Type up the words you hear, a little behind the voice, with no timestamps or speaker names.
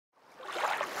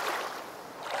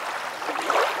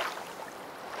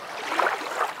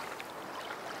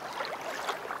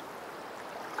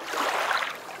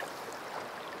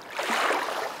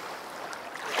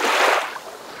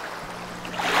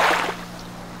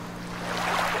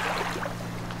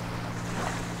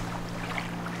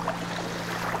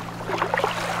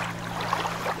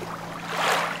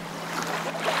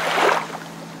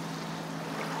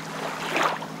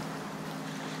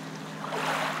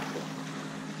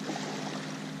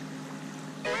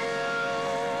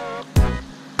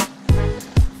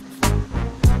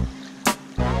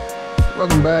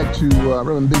Welcome back to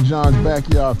Reverend Big John's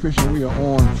Backyard Fishing. We are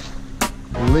on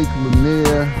Lake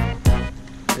Lanier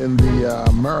in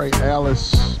the Mary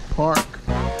Alice Park,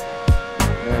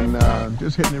 and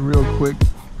just hitting it real quick.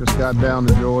 Just got down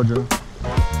to Georgia.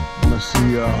 Let's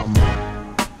see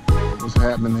what's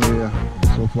happening here.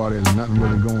 So far, there's nothing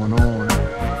really going on.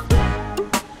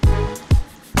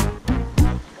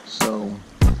 So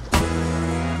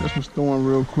just was throwing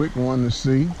real quick, one to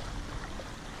see.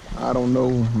 I don't know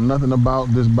nothing about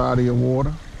this body of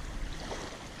water,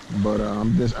 but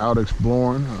I'm just out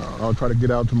exploring. I'll try to get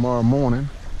out tomorrow morning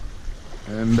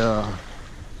and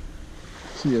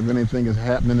see if anything is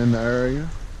happening in the area.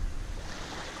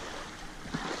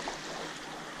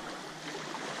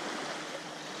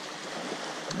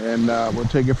 And we'll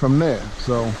take it from there.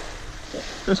 So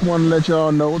just want to let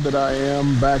y'all know that I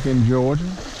am back in Georgia.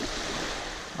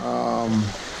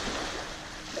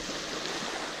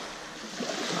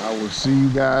 I will see you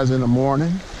guys in the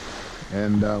morning,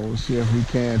 and we'll see if we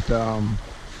can't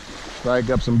strike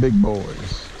up some big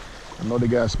boys. I know they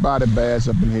got spotted bass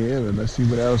up in here, but let's see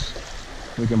what else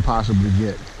we can possibly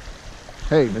get.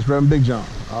 Hey, it's Reverend Big John.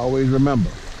 Always remember,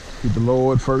 keep the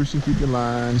Lord first and keep your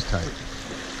lines tight.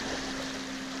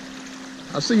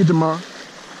 I'll see you tomorrow.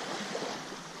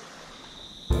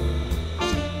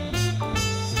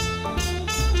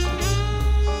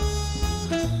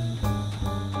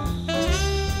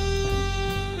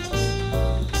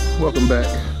 Welcome back,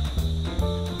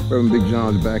 Reverend Big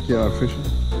John's Backyard Fishing.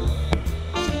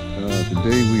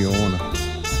 Today we are on a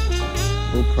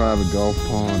little private golf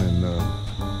pond in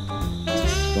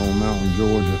Stone Mountain,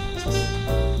 Georgia.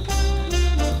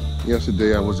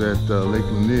 Yesterday I was at Lake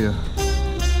Lanier,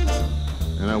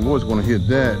 and I was going to hit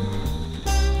that,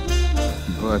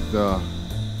 but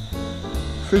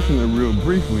fishing it real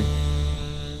briefly,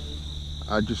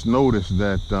 I just noticed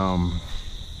that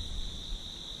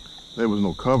there was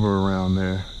no cover around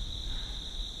there,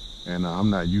 and I'm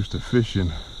not used to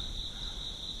fishing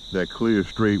that clear,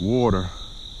 straight water,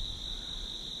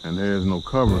 and there's no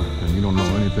cover, and you don't know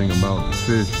anything about the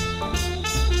fish,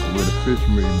 where the fish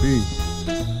may be.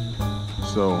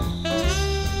 So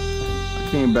I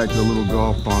came back to the little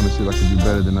golf pond to see if I could do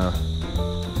better than I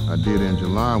did in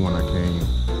July when I came.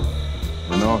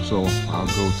 And also I'll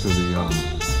go to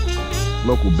the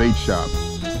local bait shop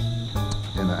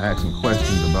and ask some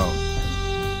questions about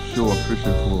shore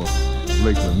fishing for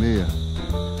Lake Lanier.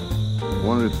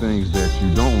 One of the things that you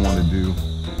don't want to do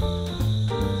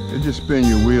is just spin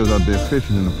your wheels out there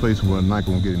fishing in a place where you're not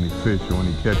going to get any fish or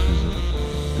any catches or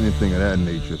anything of that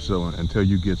nature. So until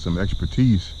you get some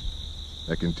expertise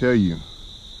that can tell you,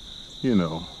 you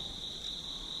know,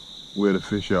 where the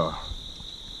fish are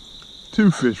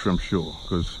to fish from shore,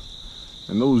 because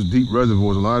in those deep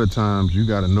reservoirs, a lot of times you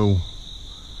got to know,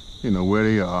 you know, where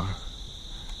they are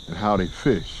and how they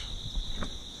fish.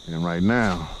 And right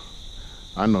now,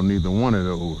 I know neither one of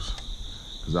those,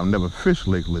 because I've never fished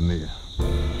Lake Lanier.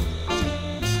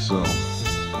 So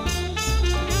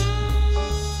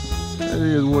it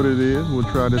is what it is. We'll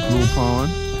try this little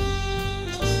pond,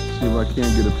 see if I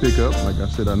can't get a pickup. Like I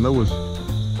said, I know it's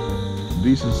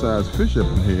decent sized fish up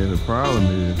in here. The problem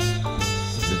is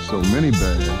there's so many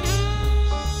bass.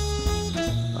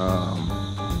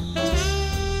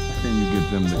 Can you get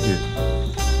them to hit?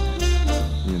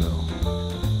 You know,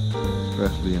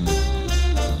 especially in the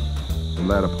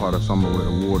latter part of summer where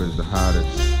the water is the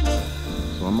hottest.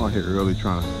 So I'm out here early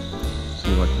trying to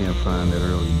see if I can't find that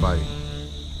early bite.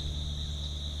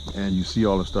 And you see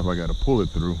all the stuff I got to pull it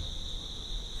through.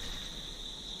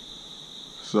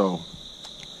 So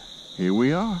here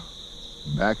we are,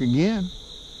 back again.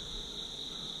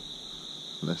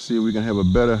 Let's see if we can have a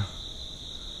better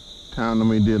time than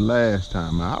we did last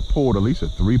time. Now, I pulled at least a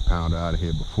 3-pounder out of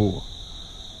here before.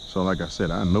 So like I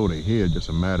said, I know they're here, just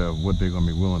a matter of what they're going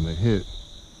to be willing to hit.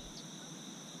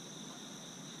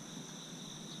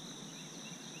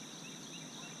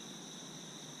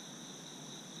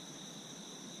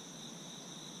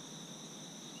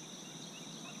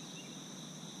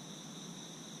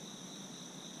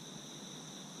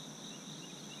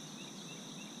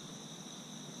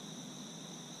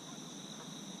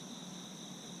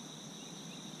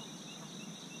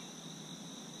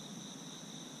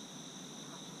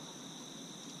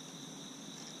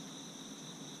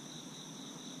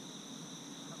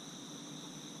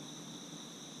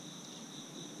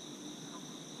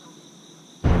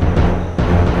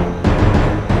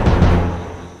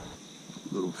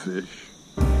 Fish.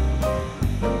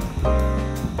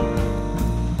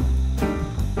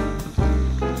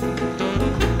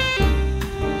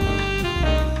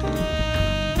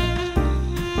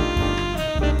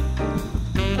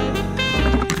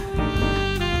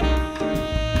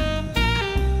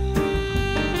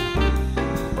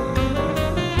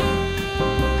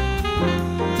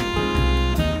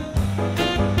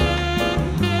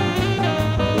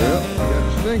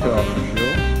 sink off for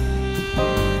sure.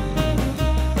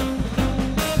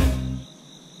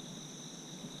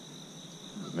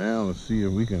 Now let's see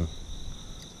if we can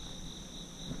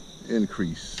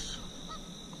increase.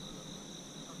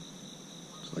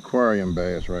 It's an aquarium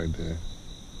bass right there.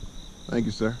 Thank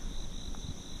you, sir.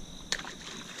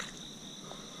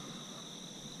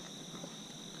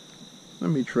 Let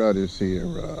me try this here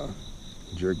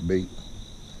jerk bait.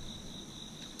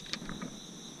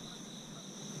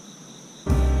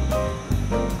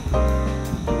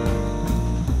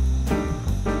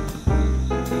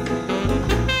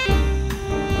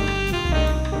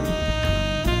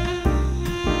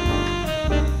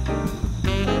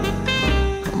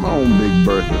 Come on, Big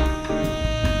Bertha.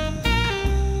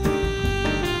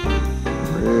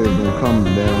 Red's gonna come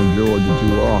down Georgia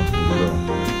too often, so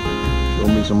show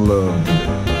me some love.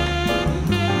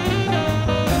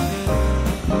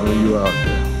 I know you out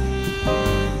there.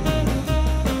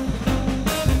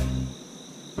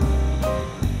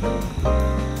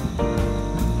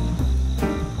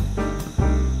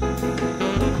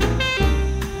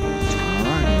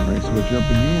 Alright, I'm ready to switch up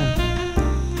again.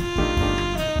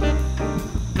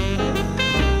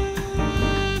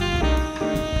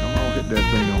 Come on, hit that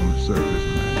thing on the surface, man.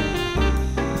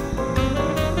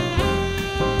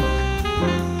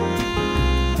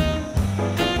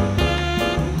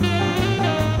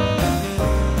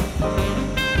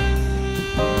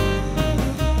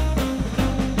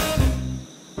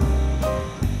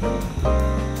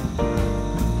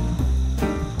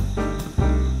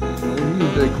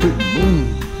 That quick boom.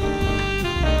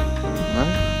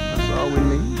 Right? That's all we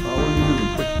need. All we need is a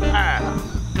quick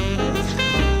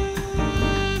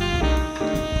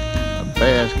A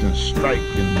bass can strike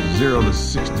in 0 to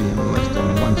 60 in less than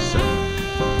 1 second.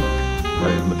 Go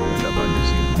ahead and look that up. I just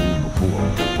seen it move before.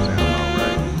 Sound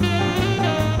alright.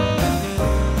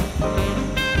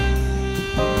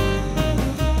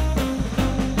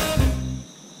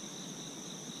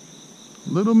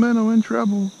 Little minnow in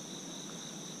trouble.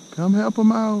 Come help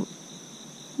them out.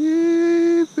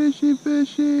 Yee, fishy,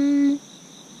 fishy.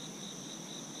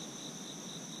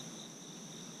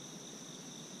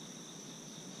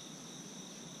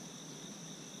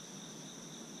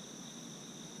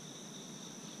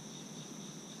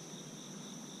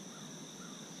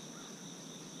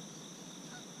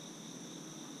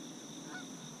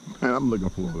 Man, I'm looking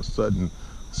for a sudden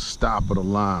stop of the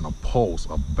line, a pulse,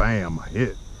 a bam, a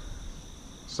hit.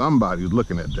 Somebody's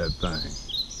looking at that thing.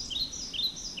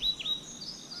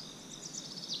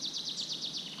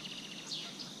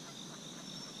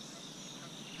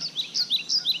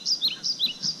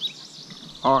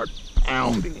 Heart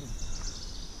pounding.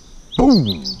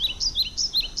 Boom.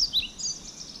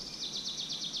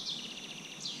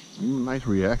 Nice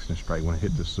reaction strike when it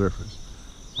hit the surface.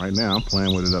 Right now I'm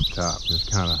playing with it up top,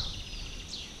 just kind of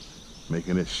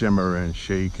making it shimmer and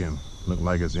shake and look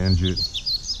like it's injured.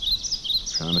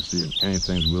 Trying to see if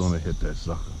anything's willing to hit that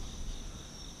sucker.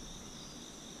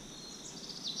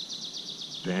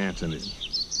 Dancing it.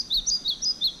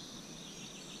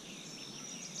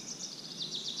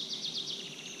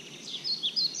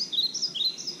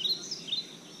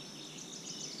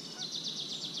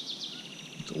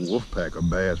 A wolf pack of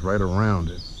bass right around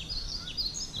it.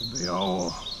 They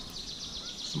all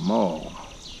small.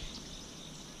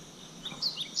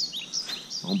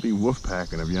 Don't be wolf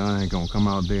packing if y'all ain't gonna come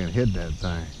out there and hit that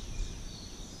thing.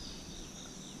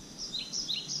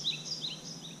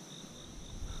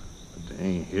 But they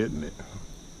ain't hitting it.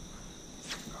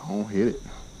 Don't hit it.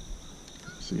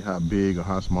 See how big or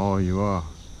how small you are.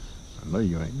 I know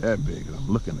you ain't that big 'cause I'm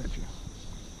looking at you.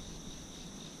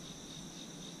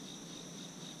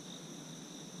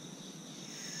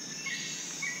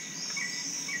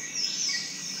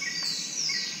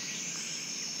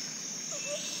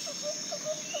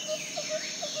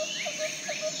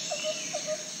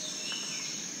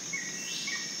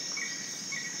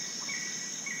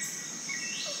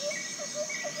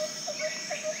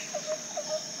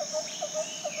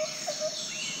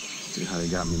 See how they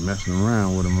got me messing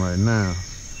around with them right now.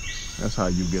 That's how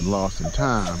you get lost in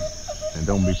time and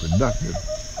don't be productive.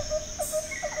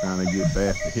 Trying to get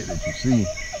bass to hit that you see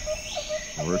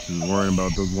versus worrying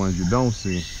about those ones you don't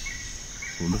see.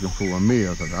 We're looking for a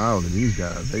meal because all of these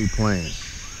guys, they playing.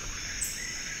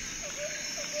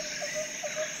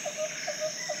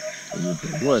 And if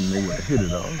they wasn't, they would have hit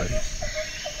it already.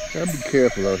 Gotta be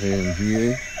careful out here in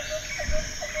GA.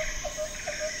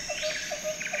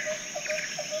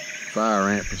 Fire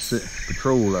ant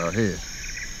patrol out here.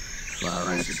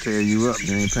 Fire ants will tear you up.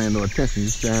 You ain't paying no attention. You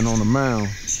stand on the mound.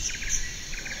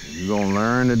 You're gonna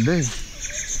learn today.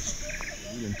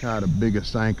 You done tied a bigger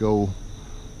Sanko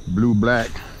blue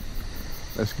black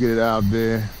Let's get it out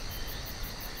there.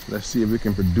 Let's see if it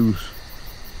can produce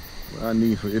what I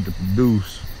need for it to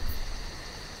produce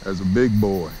as a big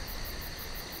boy.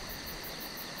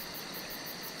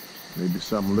 Maybe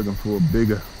something looking for a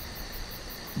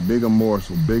bigger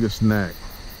morsel, bigger snack.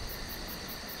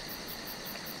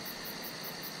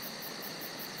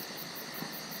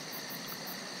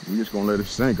 We're just gonna let it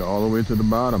sink all the way to the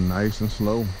bottom, nice and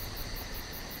slow.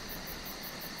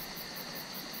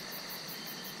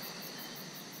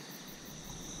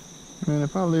 Man,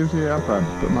 if I lived here, I'd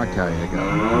probably put my kayak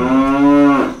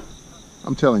out.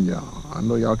 I'm telling y'all, I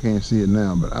know y'all can't see it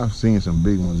now, but I've seen some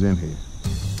big ones in here.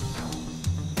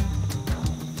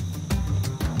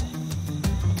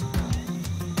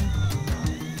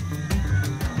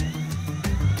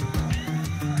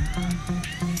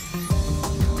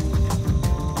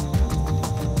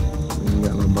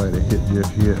 To hit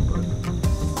just yet, but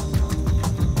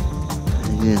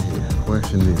hang in here.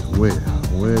 Question is,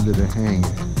 where did it hang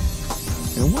at?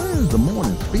 And where is the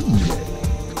morning feed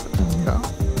at?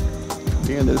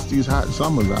 Again, it's these hot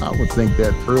summers. I would think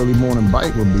that early morning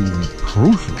bite would be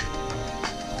crucial.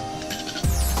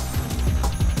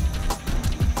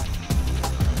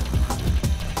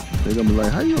 They're gonna be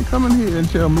like, how you gonna come in here and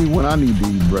tell me when I need to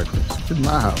eat breakfast? It's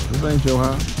my house. This ain't your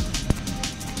house.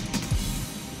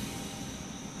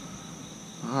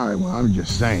 All right, well, I'm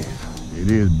just saying, it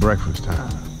is breakfast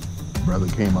time. Brother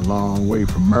came a long way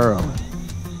from Maryland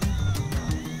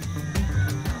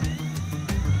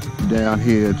down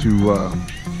here to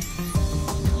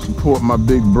support my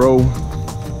big bro.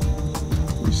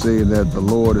 We say that the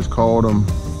Lord has called him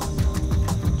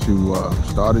to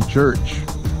start a church.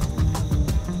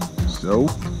 So,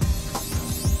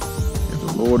 if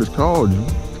the Lord has called you,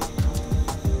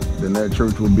 then that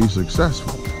church will be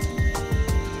successful.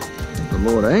 The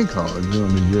Lord ain't called you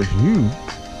and it's just you,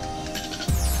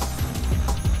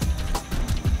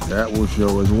 that will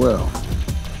show as well.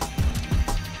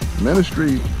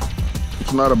 Ministry,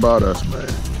 it's not about us, man.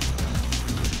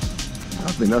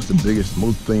 I think that's the biggest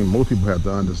thing most people have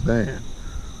to understand.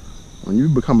 When you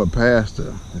become a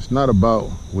pastor, it's not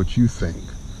about what you think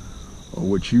or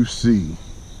what you see.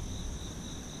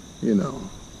 You know,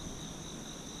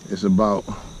 it's about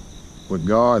what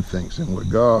God thinks and what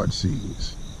God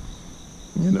sees.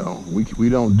 You know, we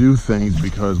don't do things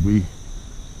because we,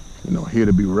 here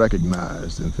to be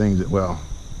recognized and things that, well,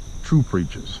 true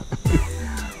preachers.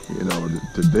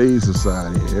 Today's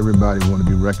society, everybody want to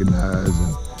be recognized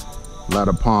and a lot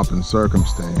of pomp and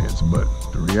circumstance. But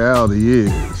the reality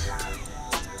is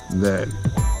that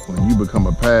when you become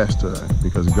a pastor,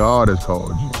 because God has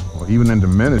called you, or even into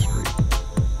ministry,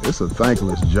 it's a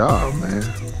thankless job, man.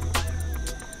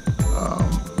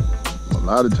 A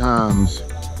lot of times,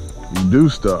 you do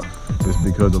stuff just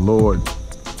because the Lord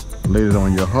laid it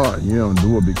on your heart. You don't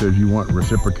do it because you want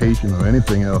reciprocation or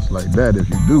anything else like that. If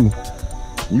you do,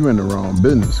 you're in the wrong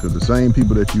business, because the same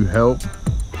people that you help,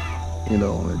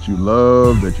 that you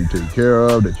love, that you take care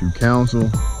of, that you counsel,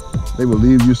 they will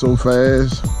leave you so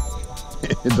fast,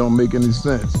 it don't make any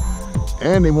sense.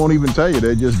 And they won't even tell you,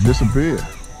 they just disappear.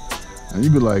 And you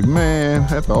be like, man,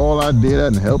 after all I did, I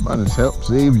didn't help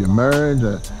save your marriage.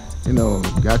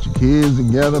 Got your kids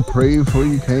together, prayed for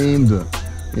you, came to,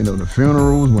 the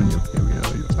funerals when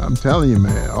I'm telling you,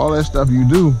 man, all that stuff you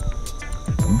do,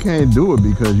 you can't do it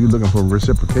because you're looking for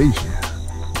reciprocation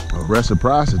or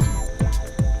reciprocity.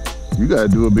 You got to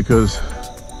do it because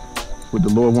what the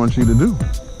Lord wants you to do.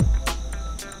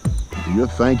 Your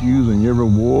thank yous and your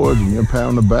rewards and your pat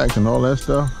on the back and all that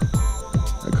stuff,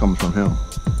 that comes from Him.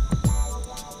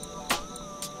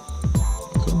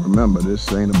 So remember,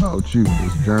 this ain't about you.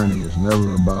 This journey is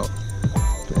never about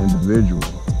the individual.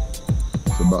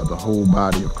 It's about the whole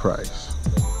body of Christ.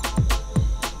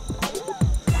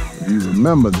 If you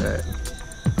remember that,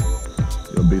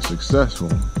 you'll be successful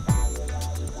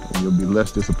and you'll be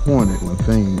less disappointed when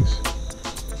things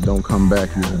don't come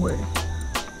back your way.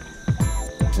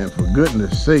 And for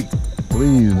goodness sake,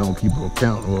 please don't keep an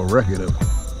account or a record of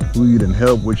who you didn't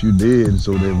help, what you did,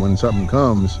 so that when something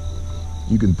comes,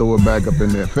 you can throw it back up in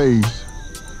their face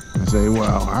and say,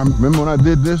 well, I remember when I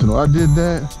did this and I did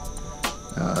that.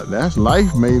 That's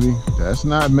life, maybe. That's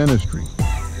not ministry.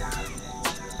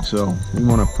 So we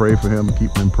want to pray for him,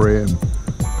 keep him in prayer, and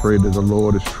pray that the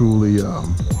Lord has truly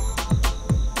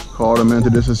called him into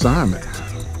this assignment.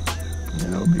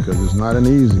 Because it's not an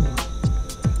easy one.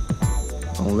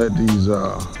 Don't let these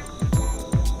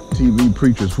TV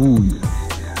preachers fool you.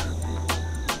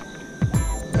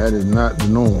 That is not the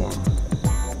norm.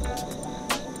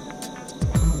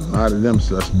 Not of them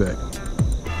suspect.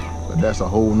 But that's a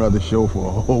whole nother show for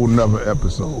a whole nother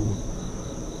episode.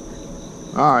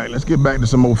 All right, let's get back to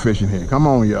some more fishing here. Come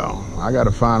on, y'all. I got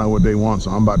to find out what they want,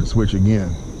 so I'm about to switch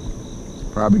again.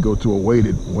 Probably go to a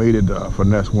weighted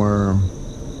finesse worm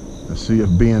and see if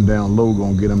being down low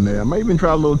gonna get them there. I might even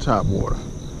try a little top water.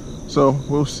 So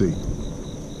we'll see.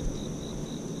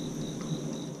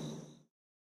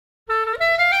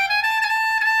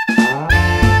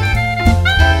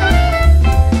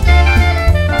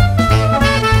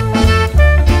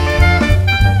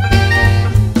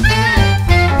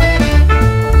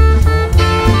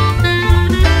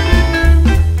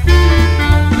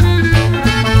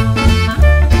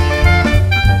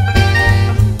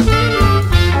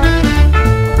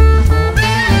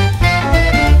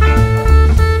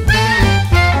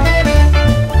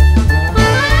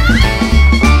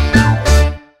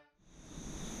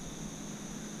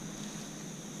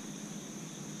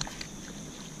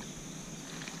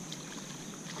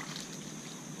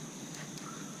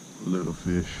 Little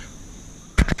fish.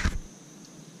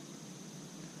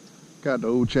 Got the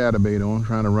old chatterbait on,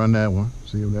 trying to run that one,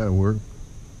 see if that'll work.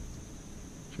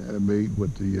 Chatterbait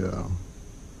with the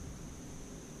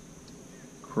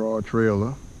craw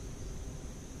trailer.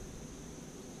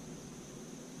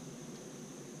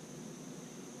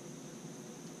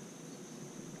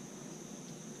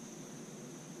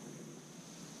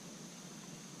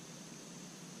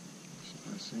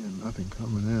 Not seeing nothing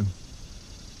coming in,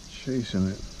 chasing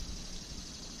it.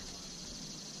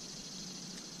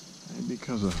 Ain't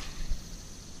because of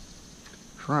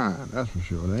trying, that's for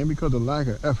sure. It ain't because of lack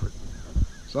of effort.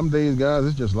 Some days, guys,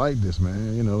 it's just like this,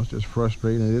 man. You know, it's just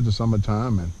frustrating. It is the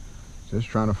summertime and just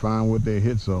trying to find what they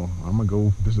hit. So I'm gonna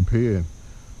go disappear and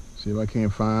see if I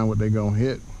can't find what they gonna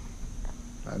hit.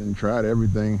 I didn't try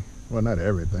everything. Well, not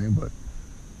everything, but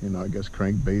you know, I guess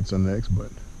crankbaits are next.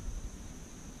 But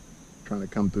trying to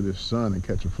come through this sun and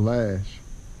catch a flash.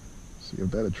 See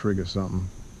if that'll trigger something.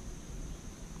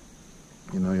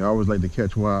 You know, you always like to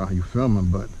catch while you're filming,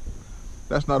 but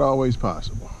that's not always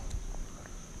possible.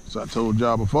 So I told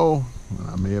y'all before, and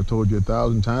I may have told you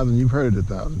 1,000 times, and you've heard it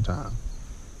 1,000 times.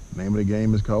 The name of the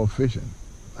game is called fishing,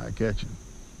 not catching.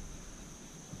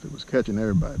 If it was catching,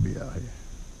 everybody'd be out here.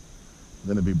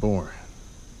 Then it'd be boring.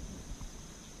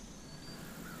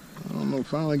 I don't know,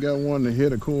 finally got one to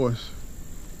hit, of course.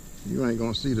 You ain't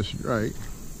gonna see the strike.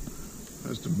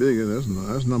 That's the biggest,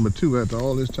 that's number 2 after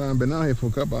all this time. Been out here for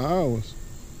a couple of hours.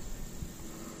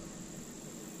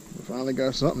 Finally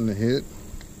got something to hit.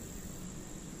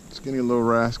 Skinny little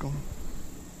rascal.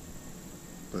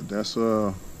 But that's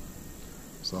all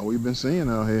we've been seeing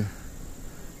out here.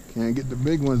 Can't get the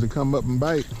big ones to come up and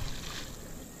bite.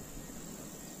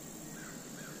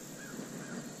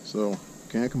 So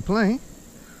can't complain,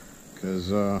 because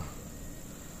got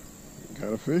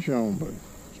a fish on, but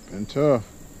it's been tough.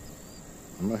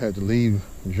 I might have to leave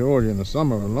Georgia in the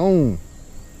summer alone.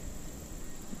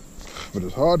 But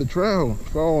it's hard to travel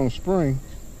fall and spring.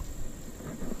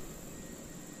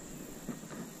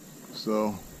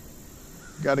 So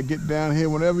got to get down here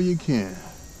whenever you can.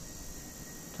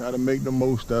 Try to make the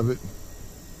most of it.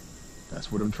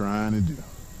 That's what I'm trying to do.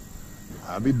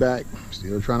 I'll be back.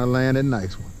 Still trying to land a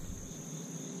nice one.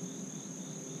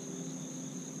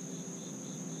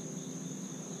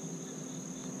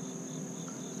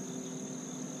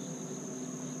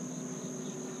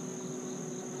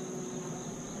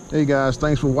 Hey guys,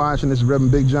 thanks for watching. This is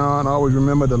Reverend Big John. Always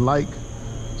remember to like,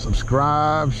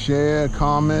 subscribe, share,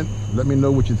 comment. Let me know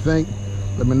what you think.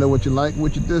 Let me know what you like,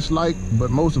 what you dislike.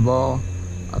 But most of all,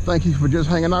 I thank you for just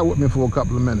hanging out with me for a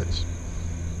couple of minutes.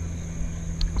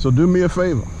 So do me a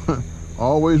favor.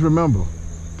 Always remember,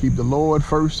 keep the Lord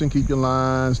first and keep your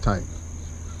lines tight.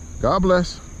 God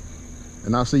bless,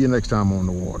 and I'll see you next time on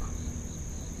the water.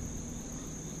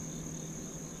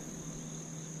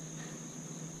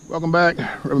 Welcome back.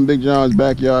 Reverend Big John's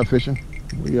backyard fishing.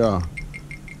 We are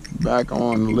back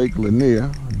on Lake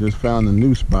Lanier. I just found a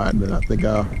new spot that I think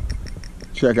I'll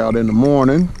check out in the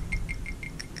morning.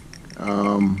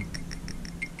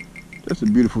 Just a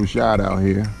beautiful shot out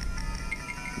here.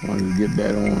 Wanted to get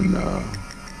that on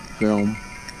film.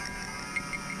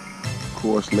 Of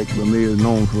course, Lake Lanier is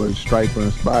known for its striper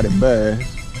and spotted bass.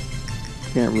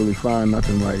 Can't really find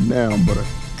nothing right now, but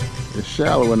it's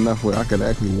shallow enough where I could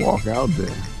actually walk out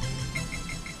there.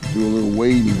 Do a little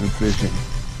wading and fishing.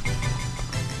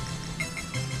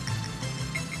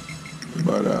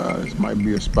 But this might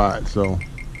be a spot, so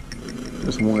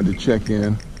just wanted to check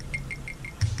in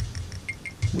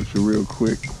with you real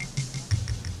quick.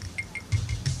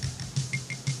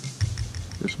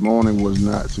 This morning was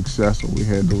not successful. We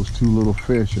had those 2 little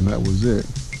fish and that was it.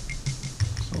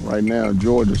 So right now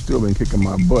Georgia's still been kicking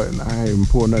my butt and I haven't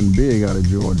pulled nothing big out of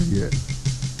Georgia yet.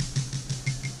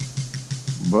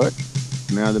 But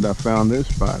Now that I found this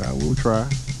spot, I will try.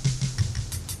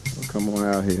 I'll come on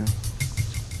out here.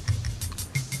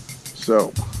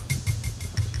 So,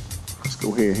 let's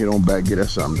go ahead and hit on back, get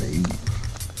us something to eat.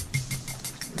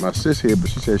 My sis here, but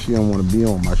she said she don't want to be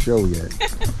on my show yet.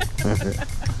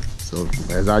 So,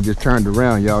 as I just turned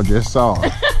around, y'all just saw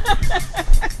it.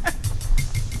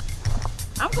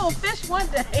 I'm going to fish one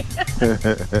day.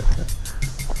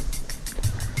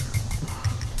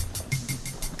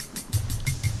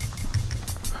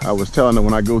 I was telling her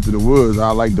when I go through the woods,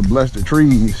 I like to bless the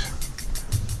trees.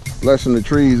 Blessing the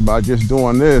trees by just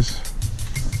doing this.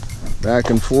 Back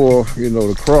and forth, you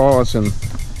know, the cross, and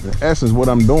in essence what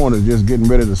I'm doing is just getting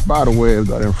rid of the spider webs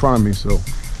that are in front of me. So,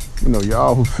 you know,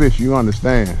 y'all who fish, you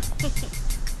understand.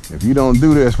 If you don't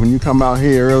do this, when you come out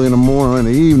here early in the morning or in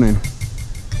the evening,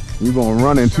 you're gonna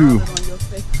run into,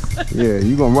 yeah,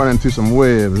 you're gonna run into some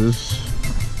webs.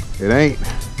 It ain't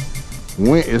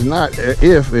when, it's not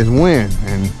if, it's when,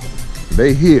 and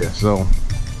they here. So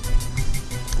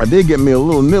I did get me a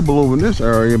little nibble over in this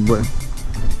area, but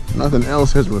nothing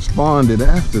else has responded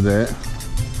after that.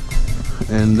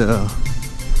 And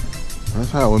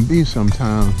that's how it be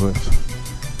sometimes. But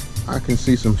I can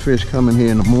see some fish coming here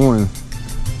in the morning.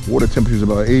 Water temperature is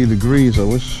about 80 degrees,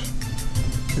 so it's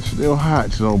still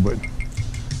hot. So, but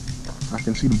I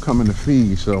can see them coming to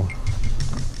feed. So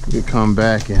we'll come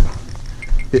back and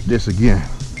hit this again.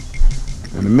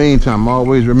 In the meantime,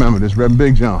 always remember this, Reverend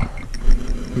Big John.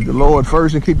 Keep the Lord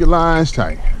first and keep your lines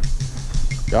tight.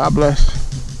 God bless.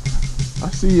 I'll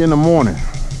see you in the morning.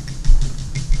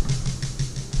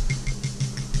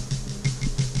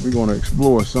 We're going to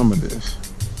explore some of this.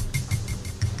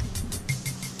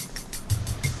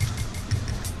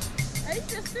 Hey, you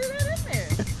just threw that in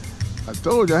there. I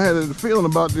told you I had a feeling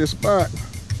about this spot.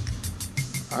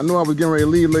 I knew I was getting ready to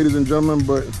leave, ladies and gentlemen,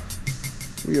 but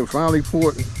we have finally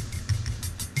caught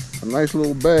a nice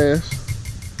little bass.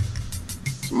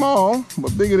 Small,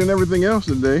 but bigger than everything else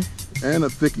today, and a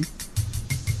thickie.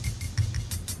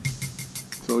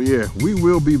 So yeah, we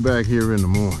will be back here in the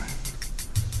morning.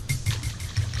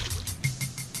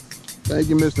 Thank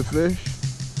you, Mr. Fish.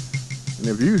 And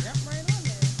if you, Right on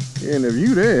there. yeah, and if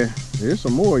you there, there's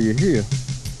some more of you here.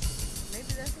 Maybe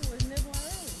that's who was nibbling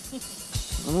early.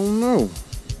 I don't know.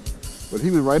 But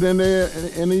he was right in there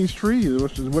in these trees,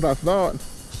 which is what I thought.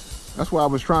 That's why I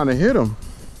was trying to hit him.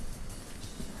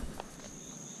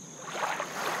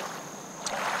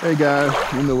 Hey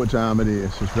guys, you know what time it is.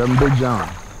 It's Reverend Big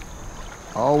John.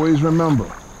 Always remember,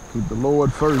 keep the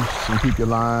Lord first and keep your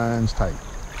lines tight.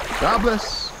 God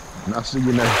bless, and I'll see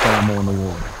you next time on the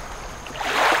water.